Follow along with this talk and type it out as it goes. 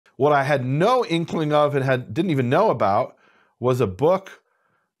What I had no inkling of and didn't even know about was a book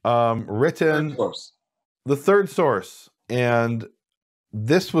written, The Third Source. And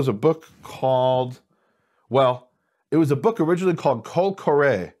this was a book called, well, it was a book originally called Kol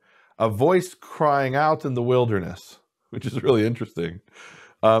Koreh, A Voice Crying Out in the Wilderness, which is really interesting.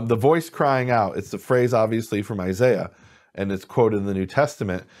 The voice crying out, it's the phrase obviously from Isaiah, and it's quoted in the New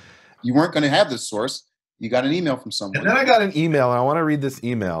Testament. You weren't going to have this source. You got an email from someone. And then I got an email, and I want to read this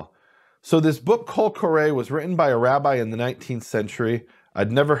email. So this book, Kol Koreh, was written by a rabbi in the 19th century.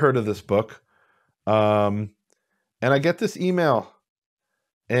 I'd never heard of this book. And I get this email.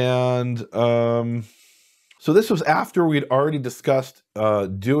 And so this was after we'd already discussed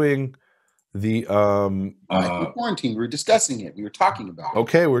doing the quarantine. We were discussing it. We were talking about it.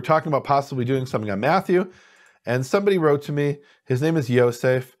 Okay, we were talking about possibly doing something on Matthew. And somebody wrote to me. His name is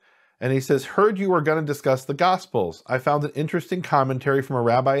Yosef. And he says, heard you were going to discuss the Gospels. I found an interesting commentary from a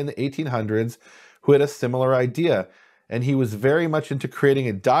rabbi in the 1800s who had a similar idea. And he was very much into creating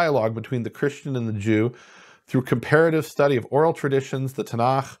a dialogue between the Christian and the Jew through comparative study of oral traditions, the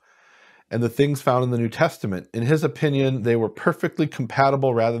Tanakh, and the things found in the New Testament. In his opinion, they were perfectly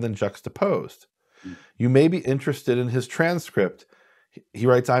compatible rather than juxtaposed. You may be interested in his transcript. He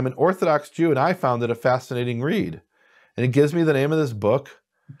writes, I'm an Orthodox Jew, and I found it a fascinating read. And he gives me the name of this book.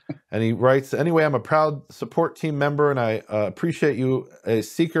 And he writes, anyway, I'm a proud support team member, and I appreciate you, a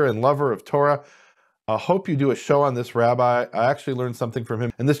seeker and lover of Torah. I hope you do a show on this rabbi. I actually learned something from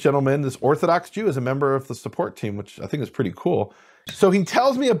him. And this gentleman, this Orthodox Jew, is a member of the support team, which I think is pretty cool. So he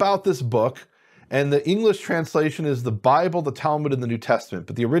tells me about this book, and the English translation is the Bible, the Talmud, and the New Testament.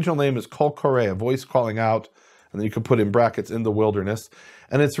 But the original name is Kol Koreh, a voice calling out, and then you can put in brackets, in the wilderness.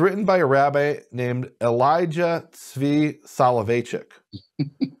 And it's written by a rabbi named Elijah Tzvi Soloveitchik.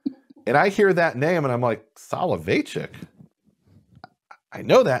 And I hear that name, and I'm like, Soloveitchik? I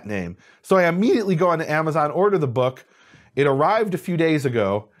know that name. So I immediately go onto Amazon, order the book. It arrived a few days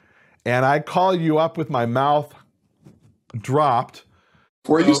ago, and I call you up with my mouth dropped.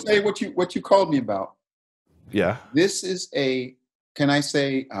 Before you say what you called me about. Yeah. This is can I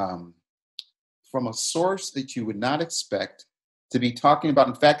say, from a source that you would not expect to be talking about.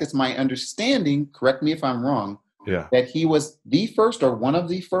 In fact, it's my understanding, correct me if I'm wrong, that he was the first or one of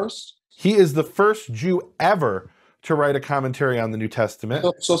the first. He is the first Jew ever to write a commentary on the New Testament.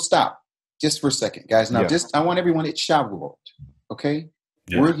 So stop just for a second, guys. Now, I want everyone, it's Shavuot, okay?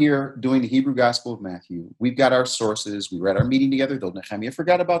 Yeah. We're here doing the Hebrew Gospel of Matthew. We've got our sources. We read our meeting together, though Nehemia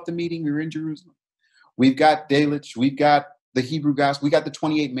forgot about the meeting. We were in Jerusalem. We've got Dalich. We've got the Hebrew Gospel. We got the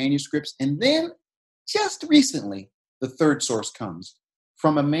 28 manuscripts. And then just recently, the third source comes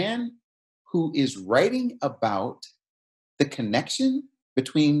from a man who is writing about the connection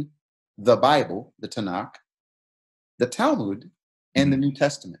between the Bible, the Tanakh, the Talmud, and the New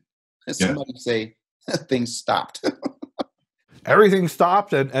Testament. And somebody say things stopped. Everything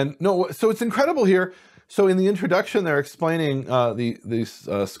stopped, and no. So it's incredible here. So in the introduction, they're explaining, these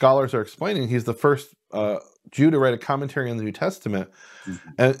scholars are explaining he's the first Jew to write a commentary on the New Testament,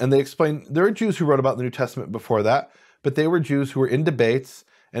 and they explain there are Jews who wrote about the New Testament before that, but they were Jews who were in debates,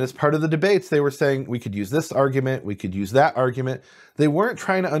 and as part of the debates, they were saying we could use this argument, we could use that argument. They weren't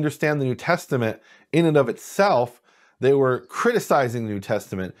trying to understand the New Testament in and of itself. They were criticizing the New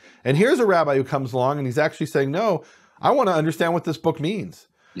Testament. And here's a rabbi who comes along, and he's actually saying, no, I want to understand what this book means.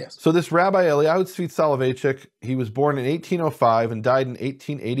 Yes. So this rabbi, Eliyahu Tzvi Soloveitchik, he was born in 1805 and died in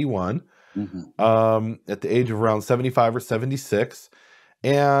 1881 at the age of around 75 or 76.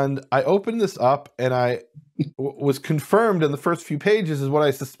 And I opened this up, and I was confirmed in the first few pages is what I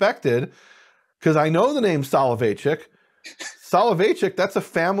suspected, because I know the name Soloveitchik. Soloveitchik, that's a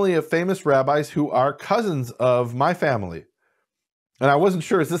family of famous rabbis who are cousins of my family. And I wasn't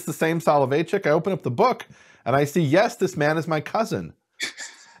sure, is this the same Soloveitchik? I open up the book, and I see, yes, this man is my cousin.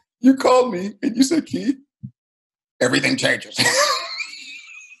 You called me, and you said, Keith, everything changes.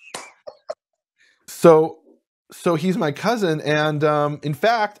 So he's my cousin, and in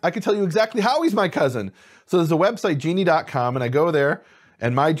fact, I can tell you exactly how he's my cousin. So there's a website, genie.com, and I go there,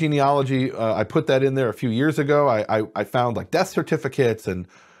 and my genealogy, I put that in there a few years ago. I found like death certificates and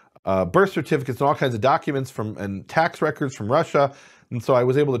birth certificates and all kinds of documents and tax records from Russia, and so I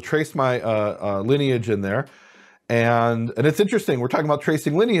was able to trace my lineage in there. And it's interesting, we're talking about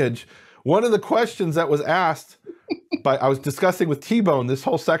tracing lineage. One of the questions that was asked I was discussing with T-Bone this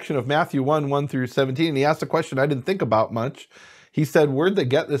whole section of Matthew 1 through 17, and he asked a question I didn't think about much. He said, where'd they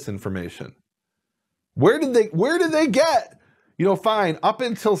get this information? Where did they get? You know, fine, up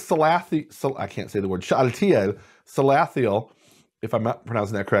until I can't say the word, Salathiel, if I'm not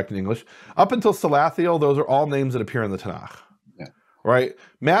pronouncing that correct in English. Up until Salathiel, those are all names that appear in the Tanakh. Yeah. right?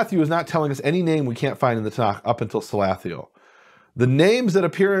 Matthew is not telling us any name we can't find in the Tanakh up until Salathiel. The names that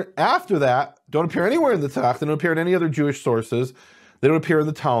appear after that don't appear anywhere in the Tanakh. They don't appear in any other Jewish sources. They don't appear in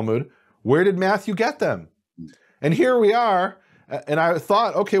the Talmud. Where did Matthew get them? And here we are, and I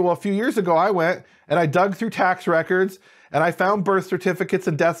thought, okay, well, a few years ago I went and I dug through tax records and I found birth certificates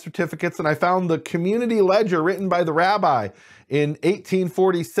and death certificates, and I found the community ledger written by the rabbi in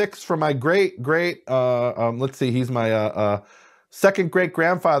 1846 from my let's see, he's my second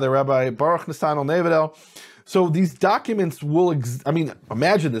great-grandfather, Rabbi Baruch Nassan el-Nevedel. So these documents will,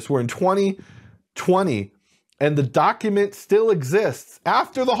 imagine this, we're in 2020, and the document still exists.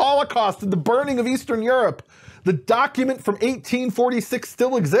 After the Holocaust and the burning of Eastern Europe, the document from 1846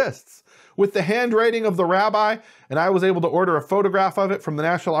 still exists with the handwriting of the rabbi, and I was able to order a photograph of it from the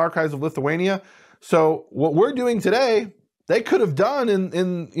National Archives of Lithuania. So what we're doing today, they could have done in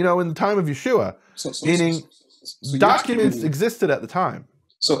the time of Yeshua, meaning documents existed at the time.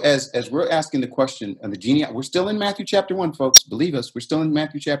 So as we're asking the question on the genealogy, we're still in Matthew chapter 1, folks. Believe us, we're still in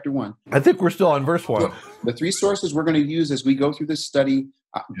Matthew chapter 1. I think we're still on verse 1. The three sources we're going to use as we go through this study,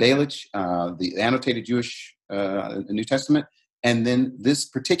 Dalich, the annotated Jewish New Testament, and then this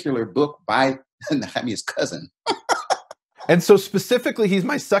particular book by Nehemia's cousin. And so specifically, he's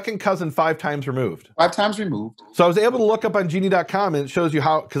my second cousin 5 times removed. 5 times removed. So I was able to look up on genie.com, and it shows you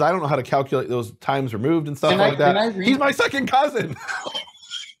how, because I don't know how to calculate those times removed and stuff like that. He's my second cousin.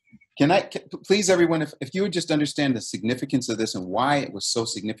 Please, everyone, if you would just understand the significance of this and why it was so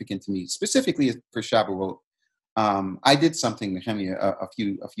significant to me, specifically for Shavuot, I did something, Nehemia, a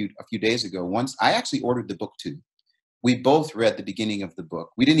few days ago. Once I actually ordered the book too. We both read the beginning of the book.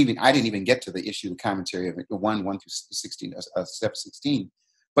 I didn't even get to the issue, the commentary of it, 1 through 16, step 16.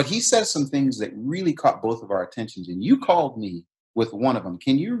 But he says some things that really caught both of our attentions, and you called me with one of them.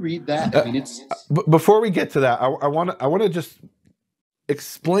 Can you read that? I mean, before we get to that, I want to just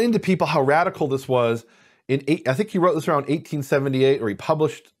explain to people how radical this was. I think he wrote this around 1878, or he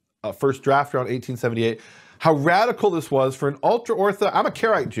published a first draft around 1878. How radical this was for an ultra-Orthodox. I'm a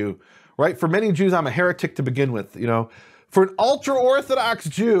Karaite Jew, right? For many Jews, I'm a heretic to begin with. For an ultra-Orthodox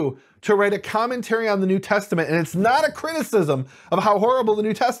Jew to write a commentary on the New Testament, and it's not a criticism of how horrible the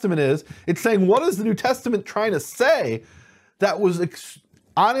New Testament is. It's saying, what is the New Testament trying to say? That was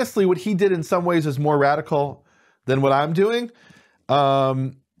honestly what he did in some ways is more radical than what I'm doing.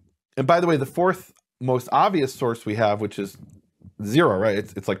 And by the way, the fourth most obvious source we have, which is 0, right?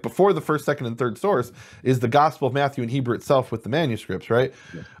 It's like before the first, second, and third source is the Gospel of Matthew in Hebrew itself with the manuscripts, right?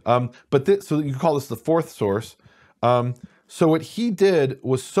 Yeah. So you can call this the fourth source. So what he did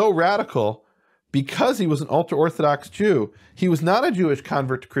was so radical because he was an ultra-Orthodox Jew. He was not a Jewish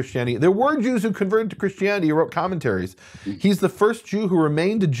convert to Christianity. There were Jews who converted to Christianity who wrote commentaries. He's the first Jew who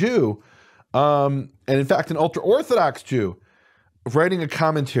remained a Jew, and in fact, an ultra-Orthodox Jew, writing a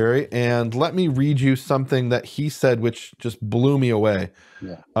commentary. And let me read you something that he said, which just blew me away.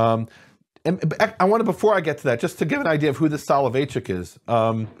 Yeah. And I want to, before I get to that, just to give an idea of who this Soloveitchik is.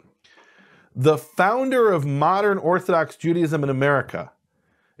 The founder of modern Orthodox Judaism in America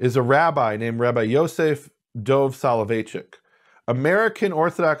is a rabbi named Rabbi Yosef Dov Soloveitchik. American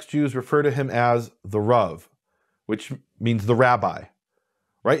Orthodox Jews refer to him as the Rav, which means the rabbi.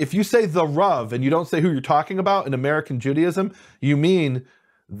 Right? If you say the Rav and you don't say who you're talking about in American Judaism, you mean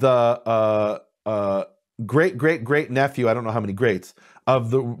the great nephew, I don't know how many greats,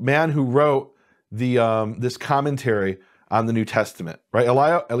 of the man who wrote the this commentary on the New Testament. Right?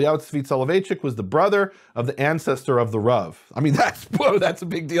 Eliyahu Tzvi Soloveitchik was the brother of the ancestor of the Rav. I mean, that's a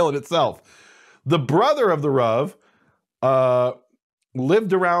big deal in itself. The brother of the Rav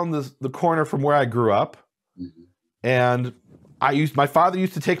lived around the corner from where I grew up, and my father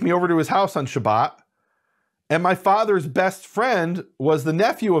used to take me over to his house on Shabbat, and my father's best friend was the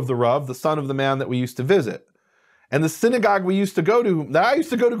nephew of the Rav, the son of the man that we used to visit. And the synagogue we used to go to, that I used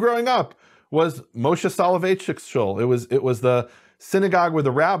to go to growing up, was Moshe Soloveitchik's shul. It was the synagogue where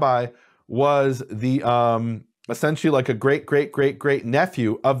the rabbi was the essentially like a great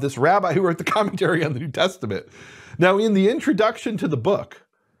nephew of this rabbi who wrote the commentary on the New Testament. Now, in the introduction to the book,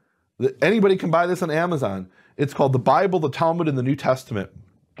 anybody can buy this on Amazon. It's called The Bible, the Talmud, and the New Testament.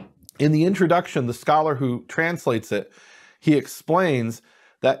 In the introduction, the scholar who translates it, he explains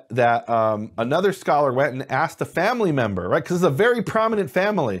that another scholar went and asked a family member, right? Because it's a very prominent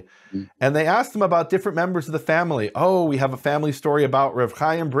family. And they asked him about different members of the family. Oh, we have a family story about Rav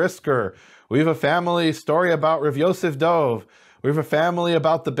Chaim Brisker. We have a family story about Rav Yosef Dov. We have a family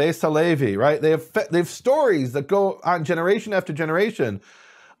about the Beis Halevi, right? They have stories that go on generation after generation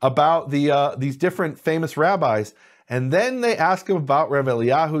about these different famous rabbis. And then they ask him about Rav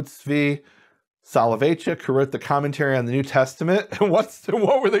Eliyahu Tzvi Soloveitchik, who wrote the commentary on the New Testament. And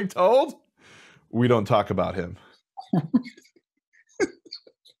what were they told? We don't talk about him.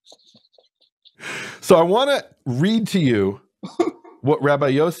 So I want to read to you what Rabbi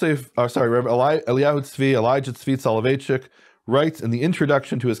Elijah Tzvi Soloveitchik writes in the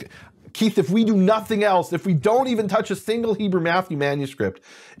introduction to his... Keith, if we do nothing else, if we don't even touch a single Hebrew Matthew manuscript,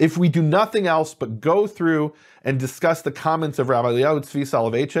 if we do nothing else but go through and discuss the comments of Rabbi Elijah Tzvi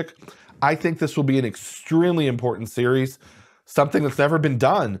Soloveitchik, I think this will be an extremely important series, something that's never been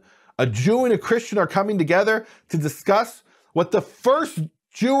done. A Jew and a Christian are coming together to discuss what the first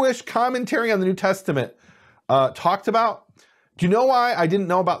Jewish commentary on the New Testament talked about. Do you know why I didn't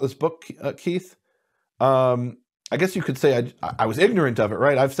know about this book, Keith? I guess you could say I was ignorant of it,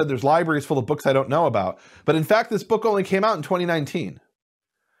 right? I've said there's libraries full of books I don't know about. But in fact, this book only came out in 2019.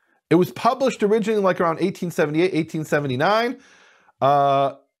 It was published originally like around 1878, 1879.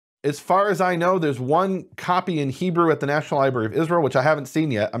 As far as I know, there's one copy in Hebrew at the National Library of Israel, which I haven't seen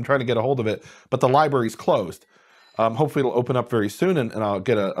yet. I'm trying to get a hold of it, but the library's closed. Hopefully it'll open up very soon, and I'll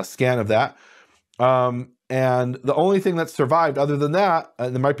get a scan of that. And the only thing that survived other than that,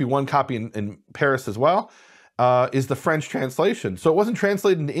 there might be one copy in Paris as well, is the French translation. So it wasn't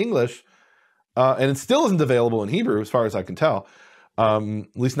translated into English, and it still isn't available in Hebrew as far as I can tell. At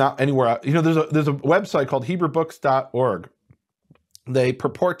least not anywhere. You know, there's a website called HebrewBooks.org. They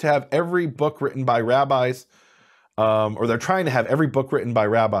purport to have every book written by rabbis, or they're trying to have every book written by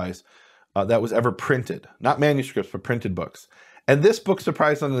rabbis that was ever printed. Not manuscripts, but printed books. And this book,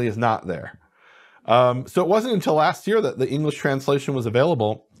 surprisingly, is not there. So it wasn't until last year that the English translation was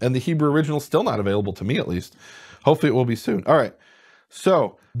available, and the Hebrew original is still not available to me, at least. Hopefully it will be soon. All right.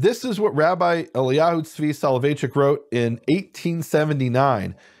 So this is what Rabbi Eliyahu Tzvi Soloveitchik wrote in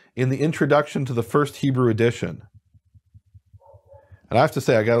 1879 in the introduction to the first Hebrew edition. And I have to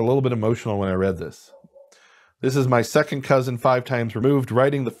say, I got a little bit emotional when I read this. This is my second cousin, 5 times removed,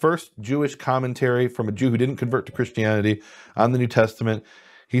 writing the first Jewish commentary from a Jew who didn't convert to Christianity on the New Testament.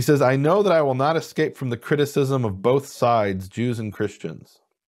 He says, I know that I will not escape from the criticism of both sides, Jews and Christians.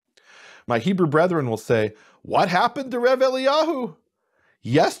 My Hebrew brethren will say, what happened to Rev Eliyahu?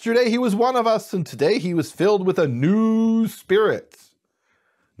 Yesterday he was one of us, and today he was filled with a new spirit.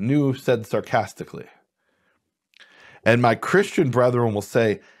 New said sarcastically. And my Christian brethren will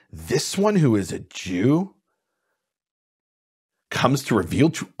say, this one who is a Jew comes to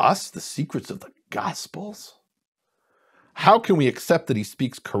reveal to us the secrets of the Gospels? How can we accept that he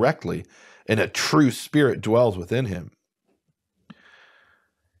speaks correctly and a true spirit dwells within him?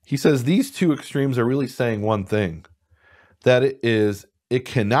 He says these two extremes are really saying one thing, that it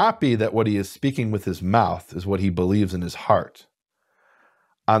cannot be that what he is speaking with his mouth is what he believes in his heart.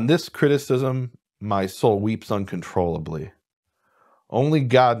 On this criticism, my soul weeps uncontrollably. Only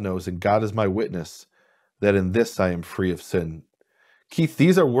God knows, and God is my witness, that in this I am free of sin. Keith,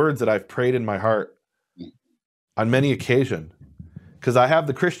 these are words that I've prayed in my heart on many occasions. Because I have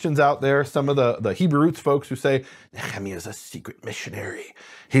the Christians out there, some of the Hebrew roots folks who say, Nehemia is a secret missionary.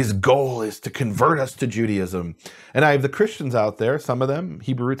 His goal is to convert us to Judaism. And I have the Christians out there, some of them,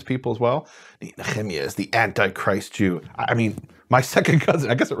 Hebrew roots people as well. Nehemia is the Antichrist Jew. I mean, my second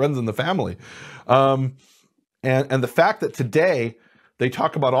cousin, I guess it runs in the family. And the fact that today they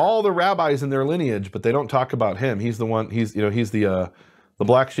talk about all the rabbis in their lineage, but they don't talk about him. He's the one, he's the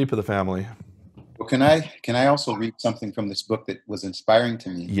black sheep of the family. Well, can I also read something from this book that was inspiring to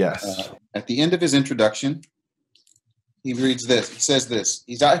me? Yes. At the end of his introduction, he reads this. He says this.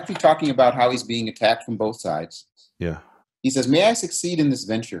 He's actually talking about how he's being attacked from both sides. Yeah. He says, may I succeed in this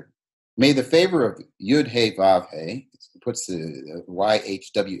venture. May the favor of Yud He Vav He, puts the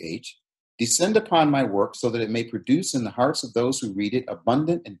YHWH, descend upon my work so that it may produce in the hearts of those who read it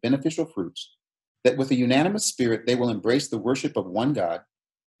abundant and beneficial fruits, that with a unanimous spirit they will embrace the worship of one God,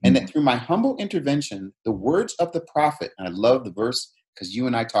 and that through my humble intervention, the words of the prophet, and I love the verse because you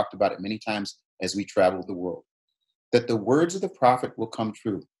and I talked about it many times as we traveled the world, that the words of the prophet will come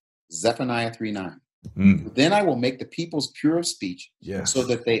true. Zephaniah 3:9. Then I will make the peoples pure of speech, so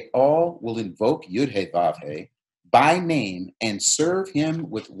that they all will invoke Yud He Vav He by name and serve him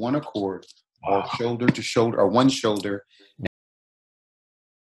with one accord, or shoulder to shoulder, or one shoulder